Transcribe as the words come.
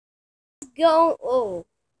going? Oh,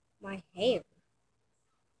 my hair.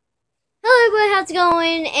 Hello everybody, how's it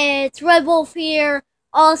going? It's Red Wolf here.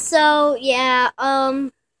 Also, yeah,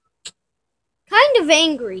 kind of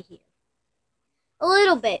angry here. A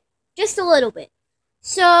little bit. Just a little bit.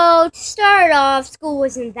 So, to start off, school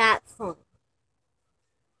wasn't that fun.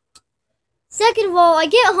 Second of all, I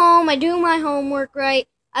get home, I do my homework right.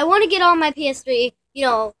 I want to get on my PS3,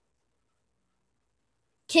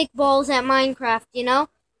 kick balls at Minecraft,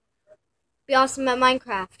 Be awesome at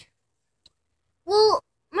Minecraft. Well,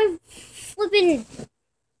 my flippin'...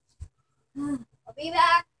 I'll be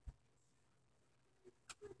back.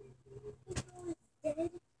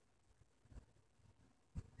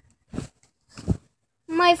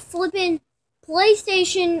 My flippin'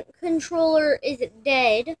 PlayStation controller is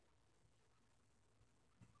dead.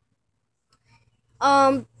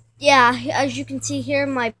 Yeah, as you can see here,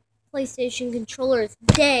 my PlayStation controller is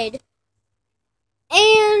dead.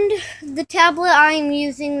 And the tablet I'm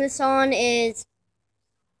using this on is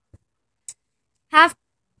half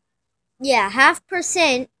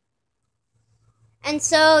percent. And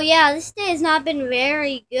so, yeah, this day has not been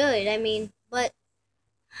very good. I mean, but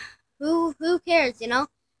who cares,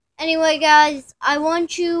 Anyway, guys, I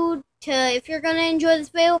want you to, if you're gonna enjoy this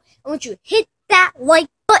video, I want you to hit that like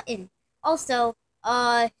button. Also,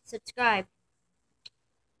 subscribe.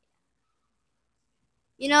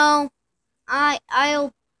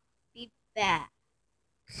 I'll be back.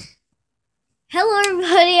 Hello,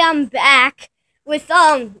 everybody. I'm back with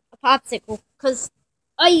a popsicle, cause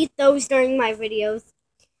I eat those during my videos.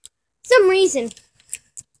 Some reason.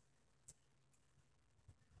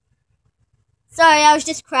 Sorry, I was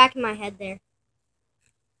just cracking my head there.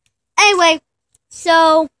 Anyway,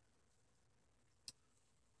 so...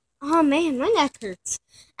 Oh man, my neck hurts.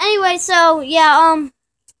 Anyway, so, yeah,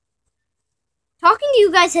 talking to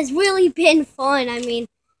you guys has really been fun. I mean,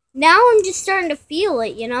 now I'm just starting to feel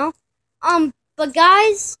it, But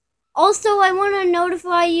guys, also I want to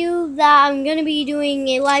notify you that I'm going to be doing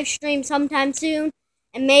a live stream sometime soon.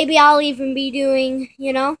 And maybe I'll even be doing,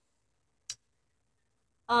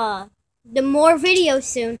 the more videos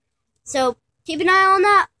soon. So, keep an eye on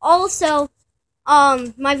that. Also,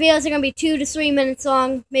 my videos are going to be 2 to 3 minutes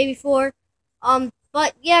long, maybe 4.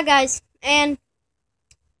 But yeah, guys, and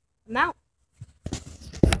I'm out.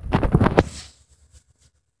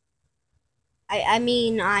 I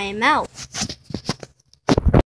mean, I am out.